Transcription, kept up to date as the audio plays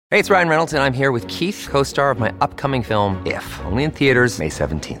Hey, it's Ryan Reynolds, and I'm here with Keith, co-star of my upcoming film, If, only in theaters May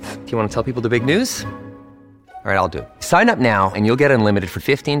 17th. Do you want to tell people the big news? All right, I'll do it. Sign up now and you'll get unlimited for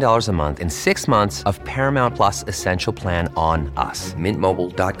 $15 a month and 6 months of Paramount Plus Essential Plan on us.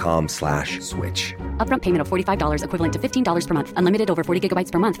 MintMobile.com/switch. Upfront payment of $45 equivalent to $15 per month. Unlimited over 40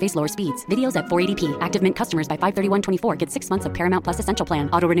 gigabytes per month. Face lower speeds. Videos at 480p. Active Mint customers by 531.24 get 6 months of Paramount Plus Essential Plan.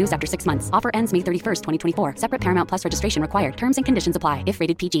 Auto renews after 6 months. Offer ends May 31st, 2024. Separate Paramount Plus registration required. Terms and conditions apply if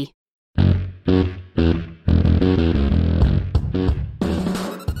rated PG.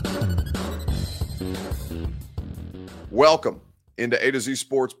 Welcome into A to Z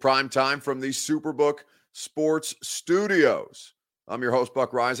Sports Prime Time from the Superbook Sports Studios. I'm your host,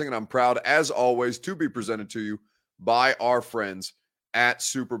 Buck Rising, and I'm proud, as always, to be presented to you by our friends at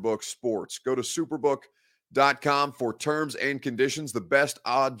Superbook Sports. Go to superbook.com for terms and conditions. The best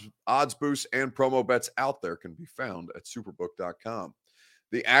odds boosts and promo bets out there can be found at superbook.com.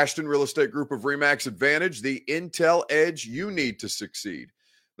 The Ashton Real Estate Group of RE/MAX Advantage, the intel edge you need to succeed.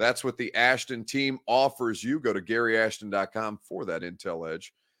 That's what the Ashton team offers you. Go to GaryAshton.com for that intel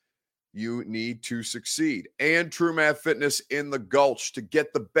edge you need to succeed. And True Math Fitness in the Gulch. To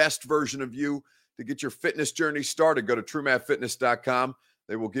get the best version of you, to get your fitness journey started, go to TrueMathFitness.com.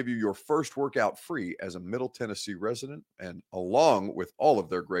 They will give you your first workout free as a Middle Tennessee resident, and along with all of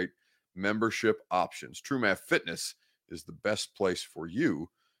their great membership options. True Math Fitness is the best place for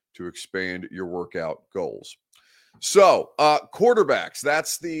you to expand your workout goals. So, quarterbacks,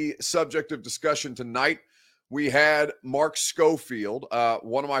 that's the subject of discussion tonight. We had Mark Schofield,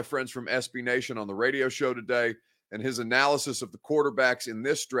 one of my friends from SB Nation, on the radio show today, and his analysis of the quarterbacks in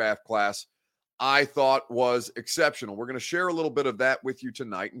this draft class I thought was exceptional. We're going to share a little bit of that with you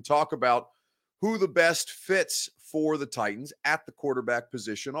tonight and talk about who the best fits for the Titans at the quarterback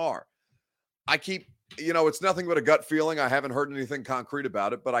position are. It's nothing but a gut feeling. I haven't heard anything concrete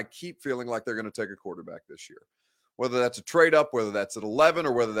about it, but I keep feeling like they're going to take a quarterback this year. Whether that's a trade up, whether that's at 11,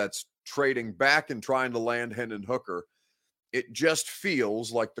 or whether that's trading back and trying to land Hendon Hooker, it just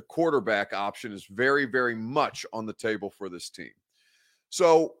feels like the quarterback option is very, very much on the table for this team.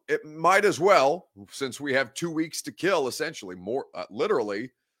 So it might as well, since we have 2 weeks to kill, essentially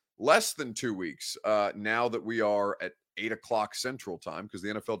literally less than 2 weeks now that we are at 8 o'clock Central Time, because the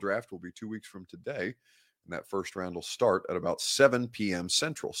NFL draft will be 2 weeks from today, and that first round will start at about 7 p.m.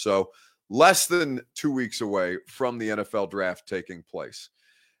 Central. So less than 2 weeks away from the NFL draft taking place.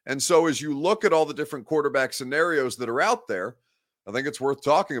 And so as you look at all the different quarterback scenarios that are out there, I think it's worth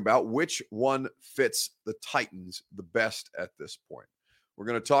talking about which one fits the Titans the best at this point. We're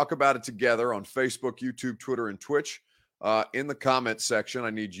going to talk about it together on Facebook, YouTube, Twitter, and Twitch. In the comment section,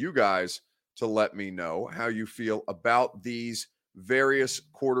 I need you guys to let me know how you feel about these various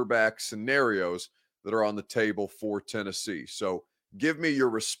quarterback scenarios that are on the table for Tennessee. So give me your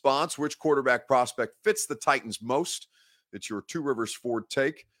response. Which quarterback prospect fits the Titans most? It's your Two Rivers Ford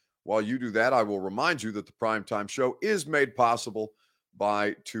take. While you do that, I will remind you that the Primetime Show is made possible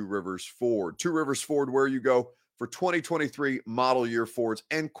by Two Rivers Ford. Two Rivers Ford, where you go for 2023 model year Fords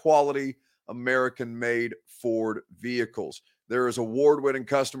and quality American-made Ford vehicles. There is award-winning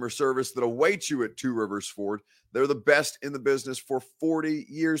customer service that awaits you at Two Rivers Ford. They're the best in the business for 40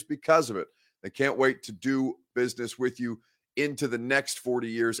 years because of it. They can't wait to do business with you into the next 40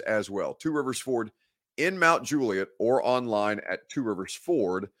 years as well. Two Rivers Ford in Mount Juliet or online at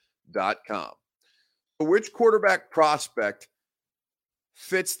tworiversford.com. Which quarterback prospect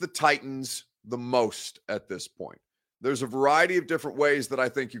fits the Titans the most at this point? There's a variety of different ways that I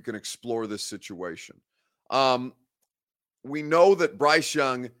think you can explore this situation. We know that Bryce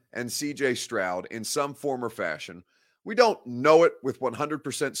Young and CJ Stroud, in some form or fashion, we don't know it with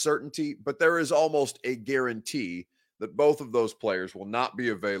 100% certainty, but there is almost a guarantee that both of those players will not be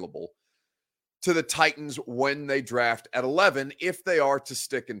available to the Titans when they draft at 11, if they are to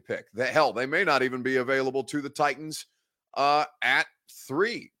stick and pick. They may not even be available to the Titans at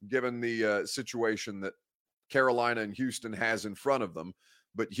 3, given the situation that Carolina and Houston has in front of them.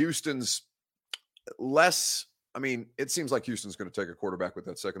 But Houston's less, it seems like Houston's going to take a quarterback with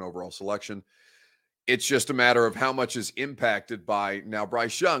that second overall selection. It's just a matter of how much is impacted by now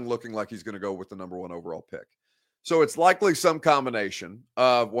Bryce Young looking like he's going to go with the number 1 overall pick. So it's likely some combination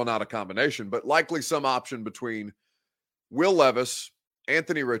of, well, not a combination, but likely some option between Will Levis,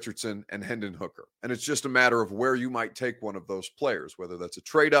 Anthony Richardson, and Hendon Hooker. And it's just a matter of where you might take one of those players, whether that's a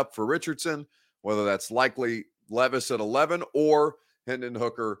trade up for Richardson, whether that's likely Levis at 11, or Hendon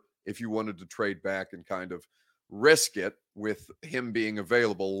Hooker if you wanted to trade back and kind of risk it with him being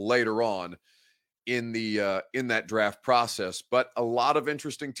available later on in that draft process. But a lot of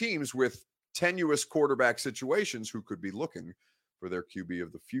interesting teams with tenuous quarterback situations who could be looking for their QB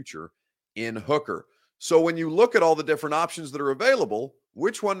of the future in Hooker. So when you look at all the different options that are available,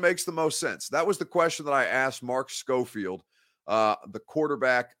 which one makes the most sense? That was the question that I asked Mark Schofield, the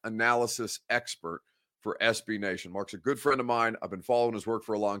quarterback analysis expert for SB Nation. Mark's a good friend of mine. I've been following his work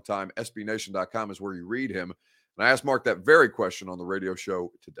for a long time. SBNation.com is where you read him. And I asked Mark that very question on the radio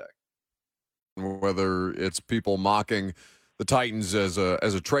show today. Whether it's people mocking the Titans as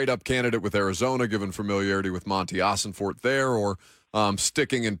a trade-up candidate with Arizona, given familiarity with Monty Ossenfort there, or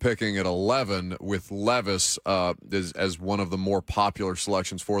sticking and picking at 11 with Levis as one of the more popular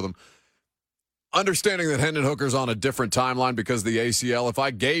selections for them. Understanding that Hendon Hooker's on a different timeline because of the ACL, if I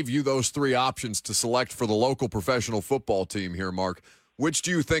gave you those three options to select for the local professional football team here, Mark, which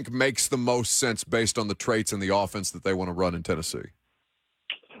do you think makes the most sense based on the traits and the offense that they want to run in Tennessee?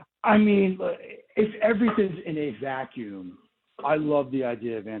 I mean, if everything's in a vacuum, I love the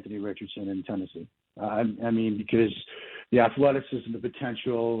idea of Anthony Richardson in Tennessee. I mean, because the athleticism, the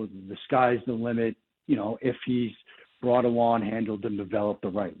potential, the sky's the limit, if he's brought along, handled, and developed the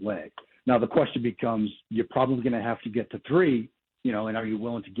right way. Now, the question becomes, you're probably going to have to get to 3, and are you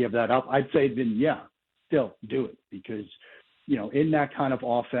willing to give that up? I'd say then, yeah, still do it because, in that kind of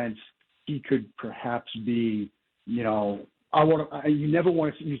offense, he could perhaps be, you never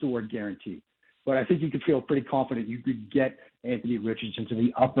want to use the word guarantee, but I think you could feel pretty confident you could get Anthony Richardson to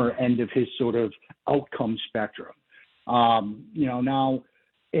the upper end of his sort of outcome spectrum. Now,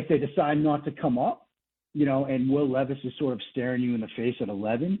 if they decide not to come up, and Will Levis is sort of staring you in the face at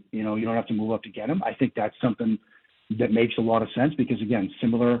 11, you don't have to move up to get him. I think that's something that makes a lot of sense because, again,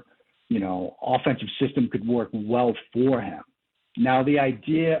 similar, offensive system could work well for him. Now, the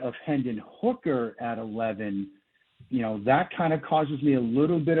idea of Hendon Hooker at 11, that kind of causes me a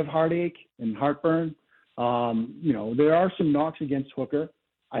little bit of heartache and heartburn. There are some knocks against Hooker.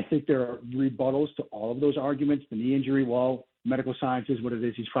 I think there are rebuttals to all of those arguments. The knee injury, well, medical science is what it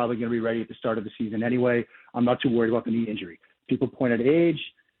is. He's probably going to be ready at the start of the season anyway. I'm not too worried about the knee injury. People point at age.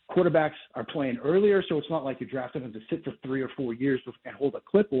 Quarterbacks are playing earlier, so it's not like you're drafting them to sit for 3 or 4 years and hold a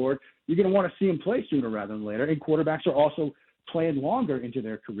clipboard. You're going to want to see him play sooner rather than later. And quarterbacks are also playing longer into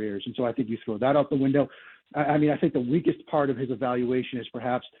their careers. And so I think you throw that out the window. I think the weakest part of his evaluation is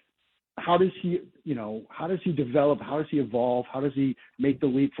perhaps how does he develop? How does he evolve? How does he make the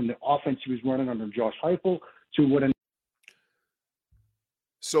leap from the offense he was running under Josh Heupel to what an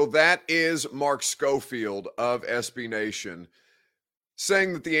So that is Mark Schofield of SB Nation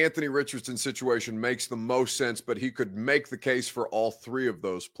saying that the Anthony Richardson situation makes the most sense, but he could make the case for all 3 of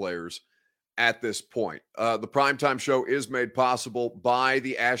those players at this point. The Primetime Show is made possible by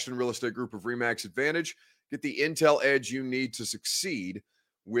the Ashton Real Estate Group of RE/MAX Advantage. Get the intel edge you need to succeed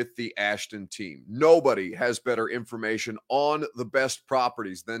with the Ashton team. Nobody has better information on the best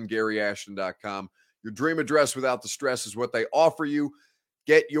properties than GaryAshton.com. Your dream address without the stress is what they offer you.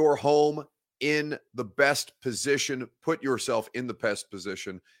 Get your home in the best position. Put yourself in the best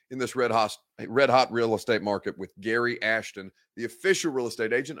position in this red hot real estate market with Gary Ashton, the official real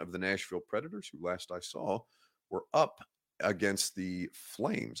estate agent of the Nashville Predators, who last I saw were up against the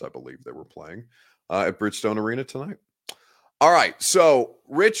Flames, I believe they were playing at Bridgestone Arena tonight. All right, so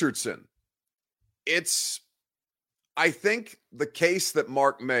Richardson, I think the case that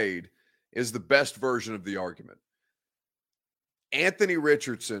Mark made is the best version of the argument. Anthony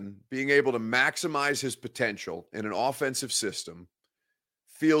Richardson being able to maximize his potential in an offensive system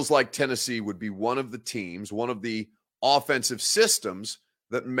feels like Tennessee would be one of the teams, one of the offensive systems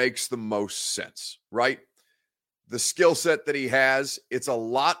that makes the most sense, right? The skill set that he has, it's a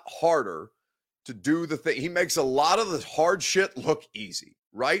lot harder to do the thing. He makes a lot of the hard shit look easy,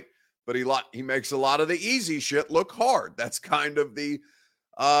 right? But he makes a lot of the easy shit look hard. That's kind of the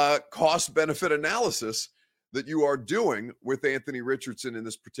cost-benefit analysis that you are doing with Anthony Richardson in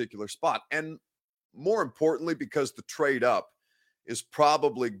this particular spot. And more importantly, because the trade up is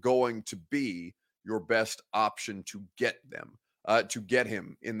probably going to be your best option to get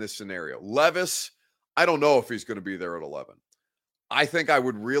him in this scenario. Levis, I don't know if he's going to be there at 11. I think I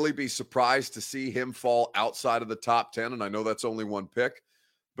would really be surprised to see him fall outside of the top 10. And I know that's only one pick,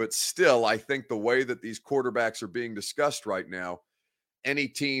 but still, I think the way that these quarterbacks are being discussed right now, any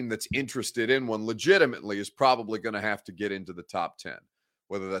team that's interested in one legitimately is probably going to have to get into the top 10,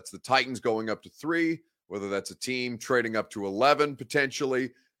 whether that's the Titans going up to 3, whether that's a team trading up to 11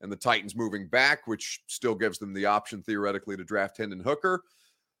 potentially, and the Titans moving back, which still gives them the option theoretically to draft Hendon Hooker.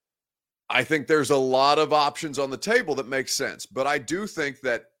 I think there's a lot of options on the table that make sense, but I do think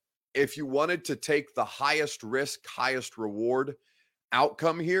that if you wanted to take the highest risk, highest reward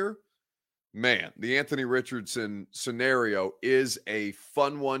outcome here, man, the Anthony Richardson scenario is a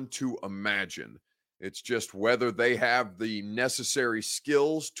fun one to imagine It's just whether they have the necessary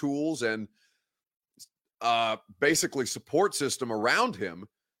skills, tools, and basically support system around him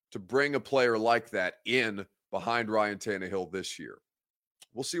to bring a player like that in behind Ryan Tannehill this year.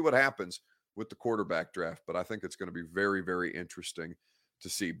 We'll see what happens with the quarterback draft, but I think it's going to be very, very interesting to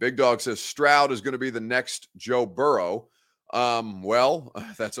see. Big Dog says Stroud is going to be the next Joe Burrow. Well,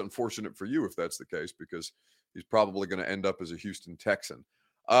 that's unfortunate for you if that's the case, because he's probably going to end up as a Houston Texan.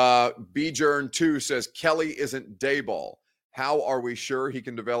 Bjern2 says Kelly isn't Dayball. How are we sure he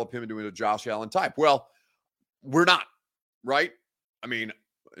can develop him into a Josh Allen type? Well, we're not, right? I mean,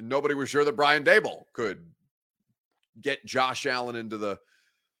 nobody was sure that Brian Daboll could get Josh Allen into the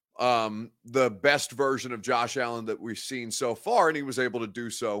best version of Josh Allen that we've seen so far, and he was able to do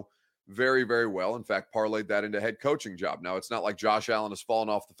so very, very well. In fact, parlayed that into a head coaching job. Now, it's not like Josh Allen has fallen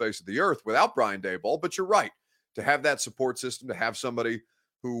off the face of the earth without Brian Daboll, but you're right. To have that support system, to have somebody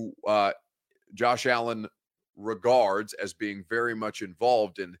who Josh Allen regards as being very much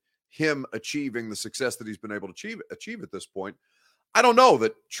involved in him achieving the success that he's been able to achieve at this point. I don't know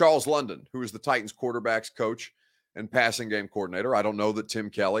that Charles London, who is the Titans quarterbacks coach and passing game coordinator, I don't know that Tim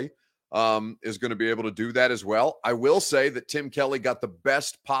Kelly is going to be able to do that as well. I will say that Tim Kelly got the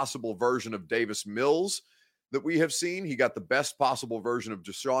best possible version of Davis Mills that we have seen. He got the best possible version of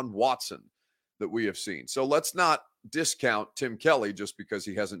Deshaun Watson that we have seen. So let's not discount Tim Kelly just because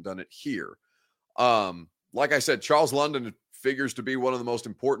he hasn't done it here. Like I said, Charles London figures to be one of the most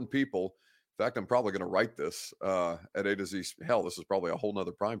important people. In fact, I'm probably going to write this at A to Z. Hell, this is probably a whole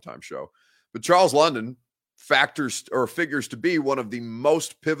nother primetime show. But Charles London figures to be one of the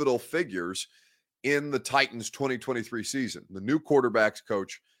most pivotal figures in the Titans 2023 season. The new quarterbacks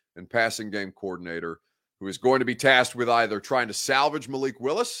coach and passing game coordinator who is going to be tasked with either trying to salvage Malik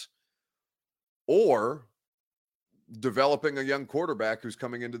Willis or developing a young quarterback who's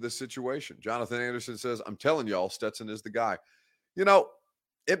coming into this situation. Jonathan Anderson says, I'm telling y'all, Stetson is the guy. You know,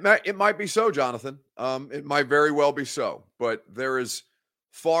 it might be so, Jonathan. It might very well be so, but there is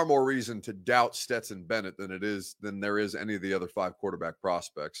far more reason to doubt Stetson Bennett than there is any of the other 5 quarterback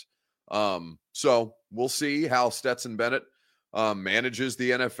prospects. So we'll see how Stetson Bennett manages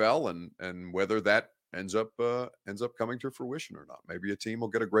the NFL and whether that ends up coming to fruition or not. Maybe a team will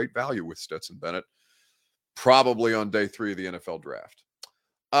get a great value with Stetson Bennett, probably on day 3 of the NFL draft.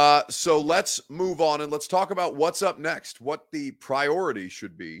 So let's move on and let's talk about what's up next, what the priority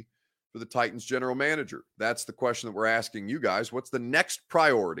should be for the Titans general manager. That's the question that we're asking you guys. What's the next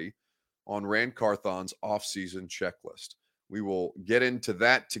priority on Rand Carthon's offseason checklist? We will get into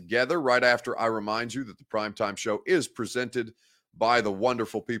that together right after I remind you that the Primetime Show is presented by the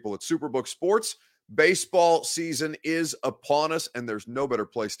wonderful people at Superbook Sports. Baseball season is upon us, and there's no better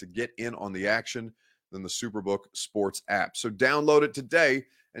place to get in on the action than the Superbook Sports app. So download it today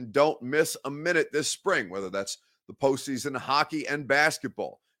and don't miss a minute this spring, whether that's the postseason hockey and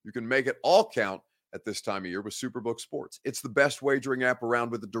basketball. You can make it all count at this time of year with Superbook Sports. It's the best wagering app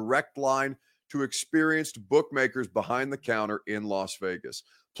around with a direct line to experienced bookmakers behind the counter in Las Vegas.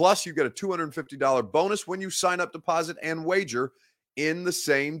 Plus, you get a $250 bonus when you sign up, deposit, and wager in the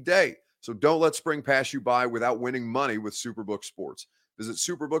same day. So don't let spring pass you by without winning money with Superbook Sports. Visit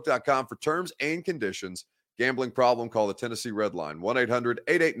superbook.com for terms and conditions. Gambling problem, call the Tennessee Red Line,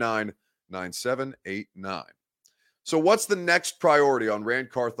 1-800-889-9789. So what's the next priority on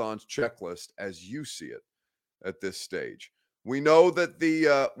Rand Carthon's checklist as you see it at this stage? We know that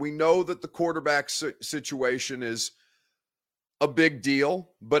the quarterback situation is a big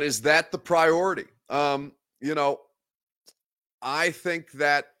deal, but is that the priority? I think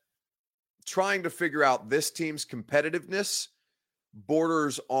that trying to figure out this team's competitiveness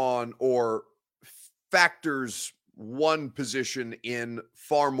borders on or factors one position in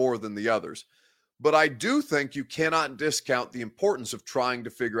far more than the others. But I do think you cannot discount the importance of trying to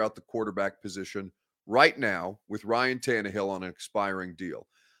figure out the quarterback position right now with Ryan Tannehill on an expiring deal.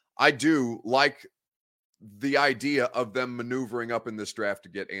 I do like the idea of them maneuvering up in this draft to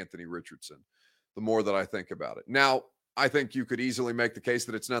get Anthony Richardson, the more that I think about it. Now, I think you could easily make the case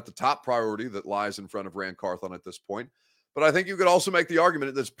that it's not the top priority that lies in front of Rand Carthon at this point. But I think you could also make the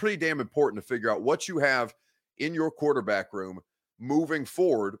argument that it's pretty damn important to figure out what you have in your quarterback room moving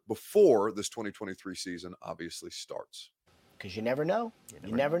forward before this 2023 season obviously starts. Because you never know.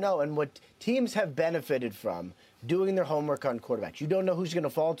 You never know. And what teams have benefited from doing their homework on quarterbacks. You don't know who's going to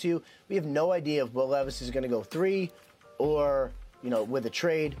fall to you. We have no idea if Will Levis is going to go 3 or, with a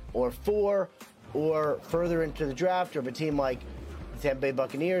trade or 4 or further into the draft, or if a team like the Tampa Bay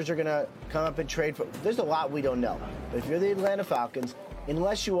Buccaneers are going to come up and trade for. There's a lot we don't know. But if you're the Atlanta Falcons,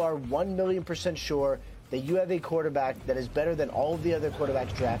 unless you are 1,000,000% sure that you have a quarterback that is better than all of the other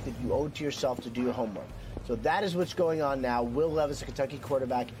quarterbacks drafted. You owe it to yourself to do your homework. So that is what's going on now. Will Levis, a Kentucky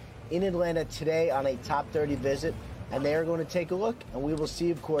quarterback, in Atlanta today on a top 30 visit, and they are going to take a look, and we will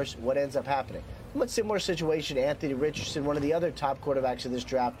see, of course, what ends up happening. Somewhat similar situation, Anthony Richardson, one of the other top quarterbacks of this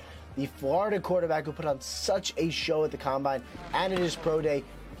draft, the Florida quarterback who put on such a show at the Combine and at his pro day.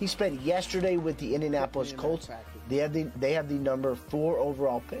 He spent yesterday with the Indianapolis Colts. They have the number 4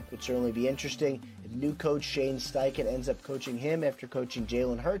 overall pick, which certainly be interesting. If new coach Shane Steichen ends up coaching him after coaching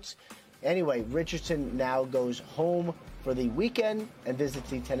Jalen Hurts. Anyway, Richardson now goes home for the weekend and visits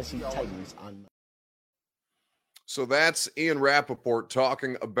the Tennessee Titans on Monday. So that's Ian Rappaport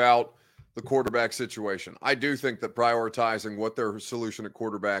talking about the quarterback situation. I do think that prioritizing what their solution at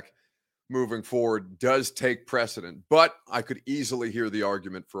quarterback moving forward does take precedent, but I could easily hear the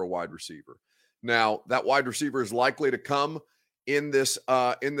argument for a wide receiver. Now, that wide receiver is likely to come in this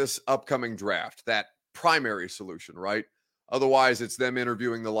upcoming draft, that primary solution, right? Otherwise, it's them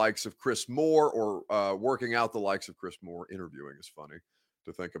interviewing the likes of Chris Moore or working out the likes of Chris Moore. Interviewing is funny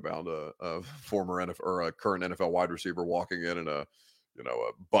to think about a former NFL or a current NFL wide receiver walking in a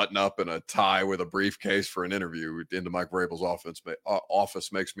button up and a tie with a briefcase for an interview into Mike Vrabel's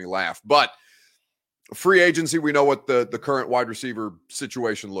office makes me laugh. But free agency, we know what the current wide receiver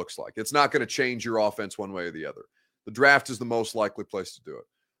situation looks like. It's not going to change your offense one way or the other. The draft is the most likely place to do it.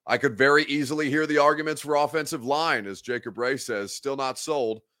 I could very easily hear the arguments for offensive line, as Jacob Ray says, still not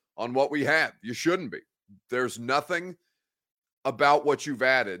sold on what we have. You shouldn't be. There's nothing about what you've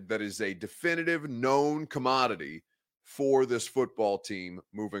added that is a definitive known commodity for this football team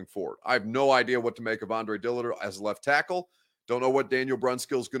moving forward. I have no idea what to make of Andre Dillard as left tackle. Don't know what Daniel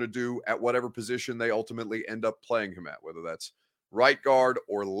Brunskill's going to do at whatever position they ultimately end up playing him at, whether that's right guard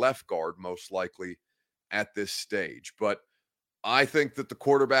or left guard, most likely at this stage. But I think that the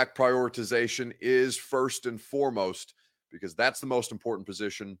quarterback prioritization is first and foremost because that's the most important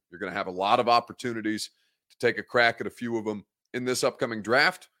position. You're going to have a lot of opportunities to take a crack at a few of them in this upcoming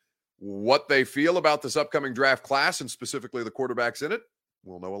draft. What they feel about this upcoming draft class and specifically the quarterbacks in it,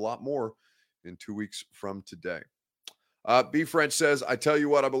 we'll know a lot more in 2 weeks from today. B. French says, I tell you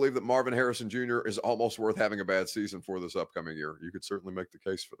what, I believe that Marvin Harrison Jr. is almost worth having a bad season for this upcoming year. You could certainly make the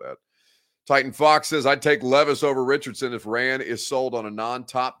case for that. Titan Fox says, I'd take Levis over Richardson if Rand is sold on a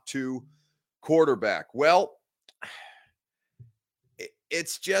non-top 2 quarterback. Well,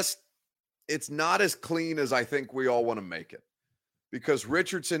 it's not as clean as I think we all want to make it because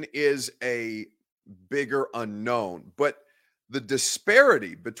Richardson is a bigger unknown. But the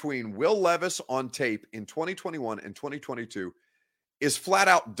disparity between Will Levis on tape in 2021 and 2022 is flat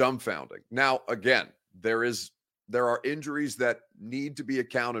out dumbfounding. Now, again, there are injuries that need to be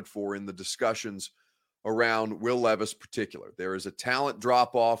accounted for in the discussions around Will Levis particular. There is a talent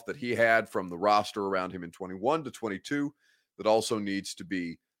drop-off that he had from the roster around him in 21 to 22 that also needs to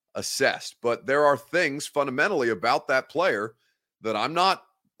be assessed. But there are things fundamentally about that player that I'm not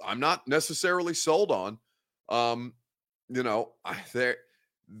necessarily sold on.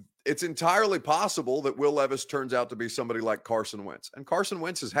 It's entirely possible that Will Levis turns out to be somebody like Carson Wentz. And Carson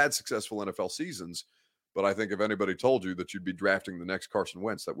Wentz has had successful NFL seasons, but I think if anybody told you that you'd be drafting the next Carson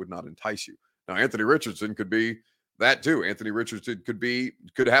Wentz, that would not entice you. Now, Anthony Richardson could be that too. Anthony Richardson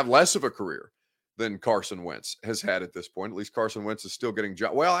could have less of a career than Carson Wentz has had at this point. At least Carson Wentz is still getting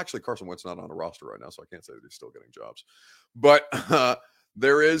jobs. Well, actually, Carson Wentz is not on a roster right now, so I can't say that he's still getting jobs. But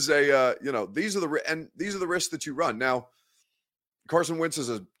there is these are the risks that you run. Now, Carson Wentz is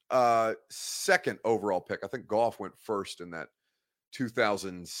a second overall pick. I think Goff went first in that 18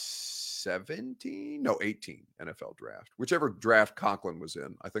 NFL draft. Whichever draft Conklin was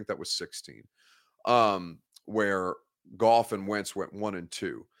in, I think that was 16, where Goff and Wentz went 1 and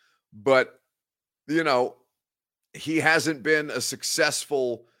 2. But, he hasn't been a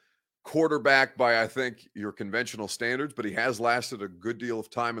successful quarterback by, I think, your conventional standards, but he has lasted a good deal of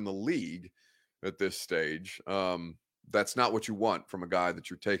time in the league at this stage. That's not what you want from a guy that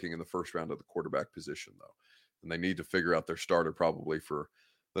you're taking in the first round of the quarterback position, though. And they need to figure out their starter probably for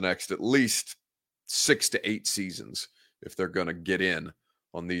the next at least 6 to 8 seasons if they're going to get in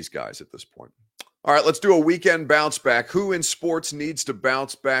on these guys at this point. All right, let's do a weekend bounce back. Who in sports needs to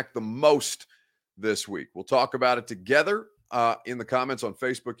bounce back the most this week? We'll talk about it together in the comments on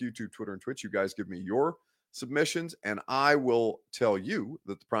Facebook, YouTube, Twitter, and Twitch. You guys give me your submissions, and I will tell you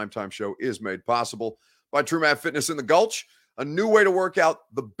that the Primetime Show is made possible by TrueMath Fitness in the Gulch, a new way to work out,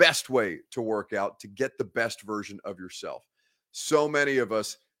 the best way to work out to get the best version of yourself. So many of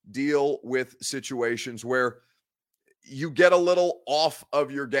us deal with situations where you get a little off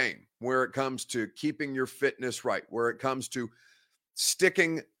of your game, where it comes to keeping your fitness right, where it comes to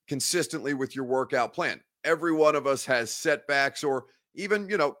sticking consistently with your workout plan. Every one of us has setbacks or even,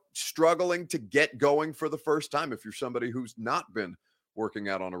 struggling to get going for the first time if you're somebody who's not been working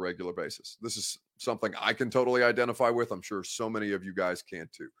out on a regular basis. This is something I can totally identify with. I'm sure so many of you guys can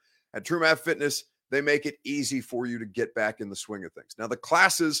too. At True Math Fitness, they make it easy for you to get back in the swing of things. Now, the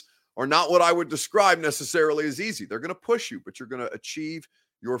classes are not what I would describe necessarily as easy. They're going to push you, but you're going to achieve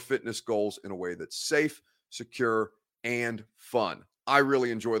your fitness goals in a way that's safe, secure, and fun. I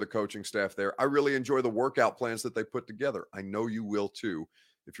really enjoy the coaching staff there. I really enjoy the workout plans that they put together. I know you will too,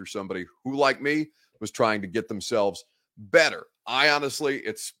 if you're somebody who, like me, was trying to get themselves better. I honestly,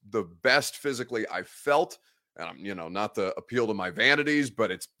 it's the best physically I've felt. And I'm, not to appeal to my vanities,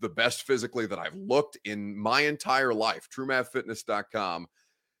 but it's the best physically that I've looked in my entire life. TrueMathFitness.com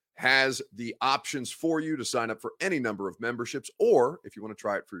has the options for you to sign up for any number of memberships, or if you want to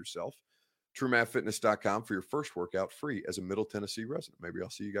try it for yourself, TrueMathFitness.com for your first workout free as a Middle Tennessee resident. Maybe I'll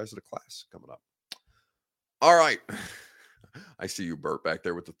see you guys at a class coming up. All right. I see you, Bert, back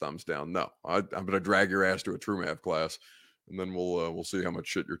there with the thumbs down. No, I'm going to drag your ass to a True Math class, and then we'll see how much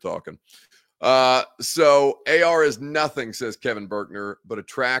shit you're talking. So AR is nothing, says Kevin Berkner, but a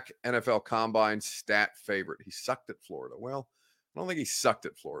track NFL combine stat favorite. He sucked at Florida. Well, I don't think he sucked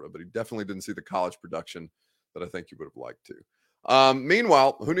at Florida, but he definitely didn't see the college production that I think he would have liked to.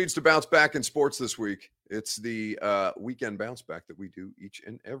 Meanwhile, who needs to bounce back in sports this week? It's the weekend bounce back that we do each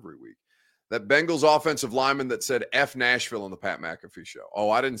and every week. That Bengals offensive lineman that said F Nashville on the Pat McAfee show. Oh,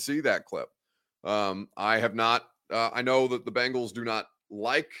 I didn't see that clip. I have not. I know that the Bengals do not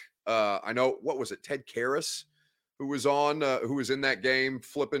like. I know, what was it? Ted Karras, who was in that game,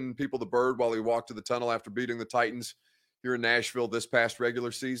 flipping people the bird while he walked to the tunnel after beating the Titans here in Nashville this past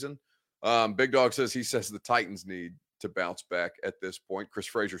regular season. Big Dog says the Titans need to bounce back at this point. Chris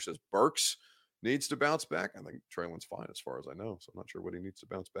Frazier says Burks needs to bounce back. I think Traylon's fine as far as I know, so I'm not sure what he needs to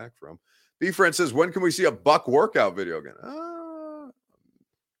bounce back from. B Friend says, when can we see a Buck workout video again?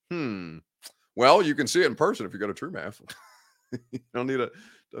 Well, you can see it in person if you go to True Math. You don't need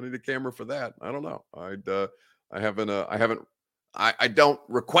a camera for that. I don't know. I don't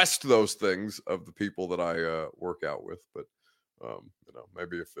request those things of the people that I work out with, but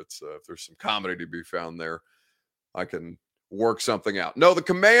maybe if there's some comedy to be found there, I can work something out. No, the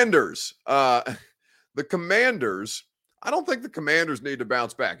Commanders. I don't think the Commanders need to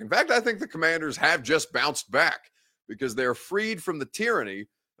bounce back. In fact, I think the Commanders have just bounced back because they're freed from the tyranny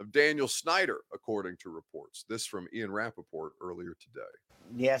of Daniel Snyder, according to reports. This from Ian Rappaport earlier today.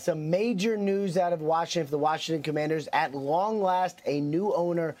 Yeah, some major news out of Washington for the Washington Commanders. At long last, a new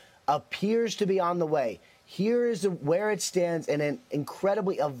owner appears to be on the way. Here is where it stands in an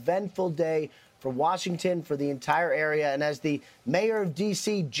incredibly eventful day for Washington, for the entire area. And as the mayor of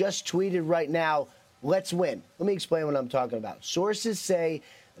D.C. just tweeted right now, let's win. Let me explain what I'm talking about. Sources say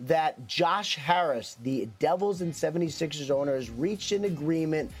that Josh Harris, the Devils and 76ers owner, has reached an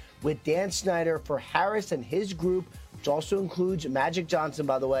agreement with Dan Snyder for Harris and his group, which also includes Magic Johnson,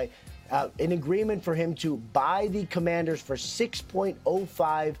 by the way, an agreement for him to buy the Commanders for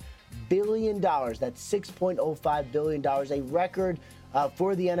 $6.05 billion. That's $6.05 billion, a record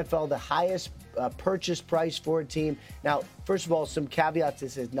for the NFL, the highest purchase price for a team. Now, first of all, some caveats.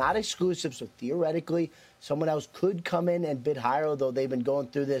 This is not exclusive, so theoretically, someone else could come in and bid higher, although they've been going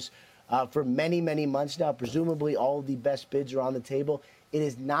through this for many, many months now. Presumably, all of the best bids are on the table. It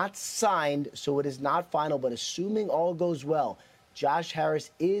is not signed, so it is not final, but assuming all goes well, Josh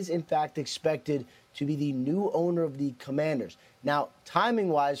Harris is, in fact, expected to be the new owner of the Commanders. Now,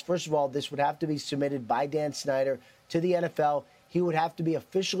 timing-wise, first of all, this would have to be submitted by Dan Snyder to the NFL. He would have to be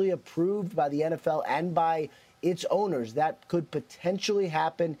officially approved by the NFL and by its owners. That could potentially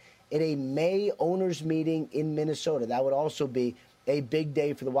happen in a May owners meeting in Minnesota. That would also be a big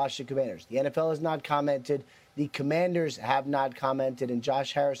day for the Washington Commanders. The NFL has not commented. The Commanders have not commented, and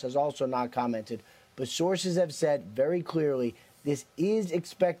Josh Harris has also not commented. But sources have said very clearly this is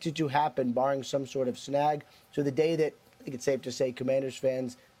expected to happen, barring some sort of snag. So the day that I think it's safe to say Commanders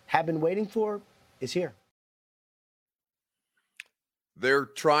fans have been waiting for is here. They're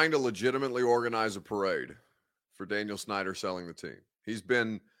trying to legitimately organize a parade for Daniel Snyder selling the team.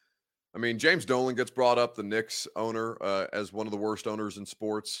 James Dolan gets brought up, the Knicks owner, as one of the worst owners in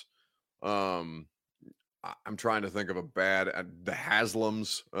sports. I'm trying to think of the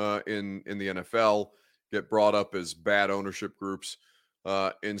Haslams in the NFL get brought up as bad ownership groups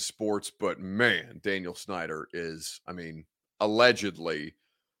in sports. But man, Daniel Snyder is, allegedly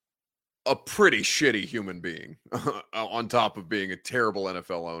a pretty shitty human being on top of being a terrible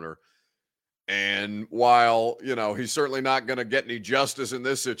NFL owner. And while, he's certainly not going to get any justice in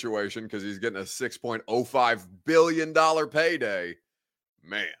this situation because he's getting a $6.05 billion payday,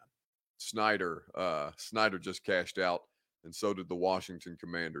 man, Snyder just cashed out, and so did the Washington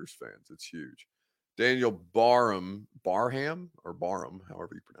Commanders fans. It's huge. Daniel Barham, however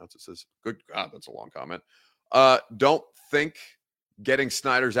you pronounce it, says, good God, that's a long comment. Don't think getting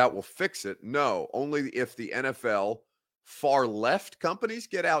Snyder's out will fix it. No, only if the NFL far left companies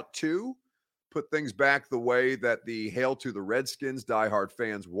get out too, put things back the way that the Hail to the Redskins diehard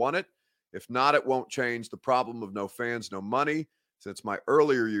fans want it. If not, it won't change the problem of no fans, no money. Since my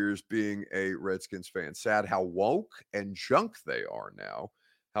earlier years being a Redskins fan, sad how woke and junk they are now,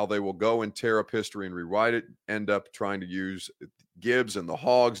 how they will go and tear up history and rewrite it, end up trying to use Gibbs and the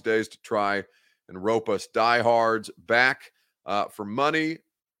Hogs days to try and rope us diehards back for money.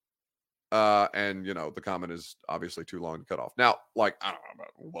 And, you know, the comment is obviously too long to cut off. Now, like, I don't know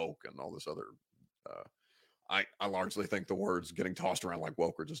about woke and all this other I largely think the words getting tossed around like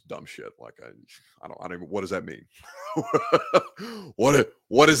woke are just dumb shit. Like, I don't even, what does that mean?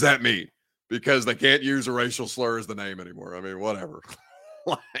 What does that mean? Because they can't use a racial slur as the name anymore. I mean, whatever.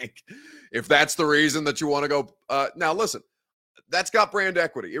 Like, if that's the reason that you want to go, now listen, that's got brand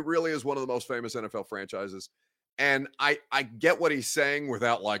equity. It really is one of the most famous NFL franchises. And I get what he's saying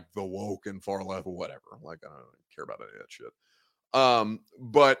without like the woke and far left or whatever. Like, I don't care about any of that shit.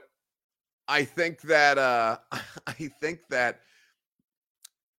 But I think that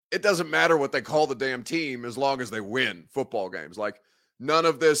it doesn't matter what they call the damn team as long as they win football games. Like, none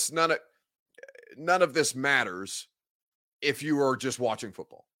of this matters if you are just watching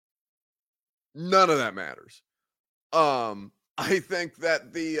football. None of that matters. I think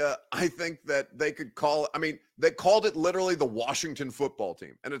that they could call it, I mean, they called it literally the Washington football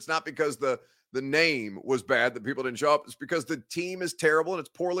team. And it's not because the name was bad that people didn't show up. It's because the team is terrible and it's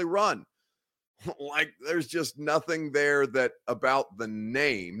poorly run. Like, there's just nothing there that about the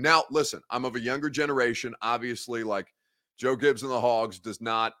name. Now, listen, I'm of a younger generation. Obviously, like, Joe Gibbs and the Hogs does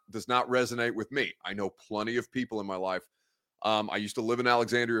not resonate with me. I know plenty of people in my life. I used to live in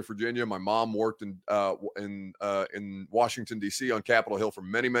Alexandria, Virginia. My mom worked in Washington, D.C. on Capitol Hill for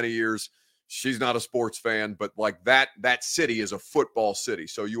many, many years. She's not a sports fan, but like that city is a football city.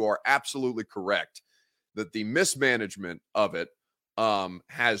 So you are absolutely correct that the mismanagement of it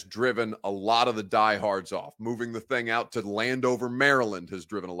has driven a lot of the diehards off. Moving the thing out to Landover, Maryland has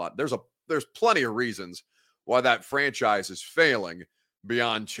driven a lot. There's plenty of reasons why that franchise is failing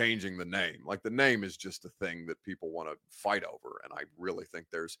beyond changing the name. Like, the name is just a thing that people want to fight over. And I really think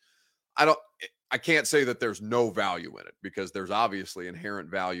I can't say that there's no value in it, because there's obviously inherent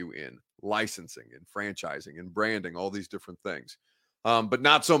value in licensing and franchising and branding, all these different things. But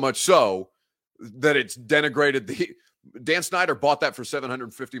not so much so that it's denigrated Dan Snyder bought that for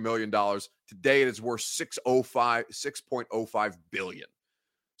 $750 million. Today it is worth $6.05 billion.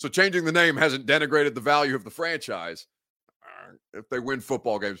 So changing the name hasn't denigrated the value of the franchise. If they win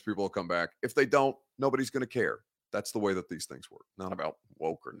football games, people will come back. If they don't, nobody's going to care. That's the way that these things work. Not about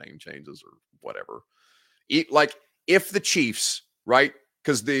woke or name changes or whatever. Like, if the Chiefs, right?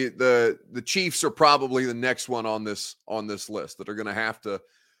 Because the Chiefs are probably the next one on this list that are going to have to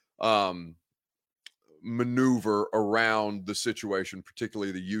maneuver around the situation,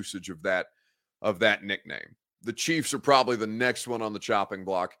 particularly the usage of that nickname. The Chiefs are probably the next one on the chopping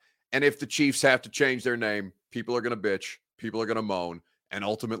block. And if the Chiefs have to change their name, people are going to bitch, people are going to moan, and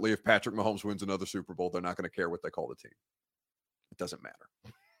ultimately, if Patrick Mahomes wins another Super Bowl, they're not going to care what they call the team. It doesn't matter.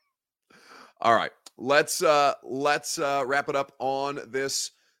 All right, let's wrap it up on this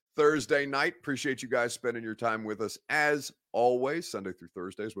Thursday night. Appreciate you guys spending your time with us as always, Sunday through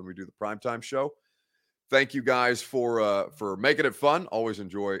Thursdays when we do the primetime show. Thank you guys for making it fun. Always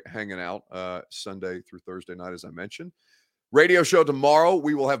enjoy hanging out Sunday through Thursday night, as I mentioned. Radio show tomorrow,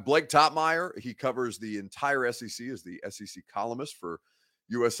 we will have Blake Topmeyer. He covers the entire SEC as the SEC columnist for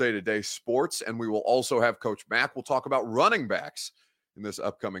USA Today Sports. And we will also have Coach Mack. We'll talk about running backs in this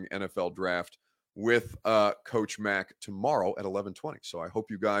upcoming NFL draft with Coach Mack tomorrow at 11:20. So I hope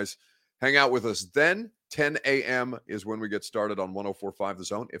you guys hang out with us then. 10 a.m. is when we get started on 104.5 The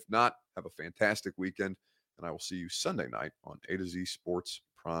Zone. If not, have a fantastic weekend, and I will see you Sunday night on A to Z Sports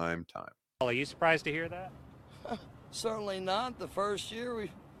Prime Time. Are you surprised to hear that? Certainly not. The first year we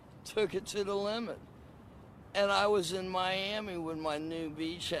took it to the limit. And I was in Miami with my new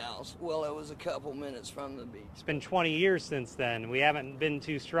beach house. Well, it was a couple minutes from the beach. It's been 20 years since then. We haven't been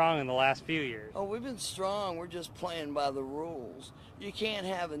too strong in the last few years. Oh, we've been strong. We're just playing by the rules. You can't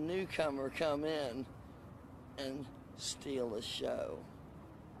have a newcomer come in and steal a show.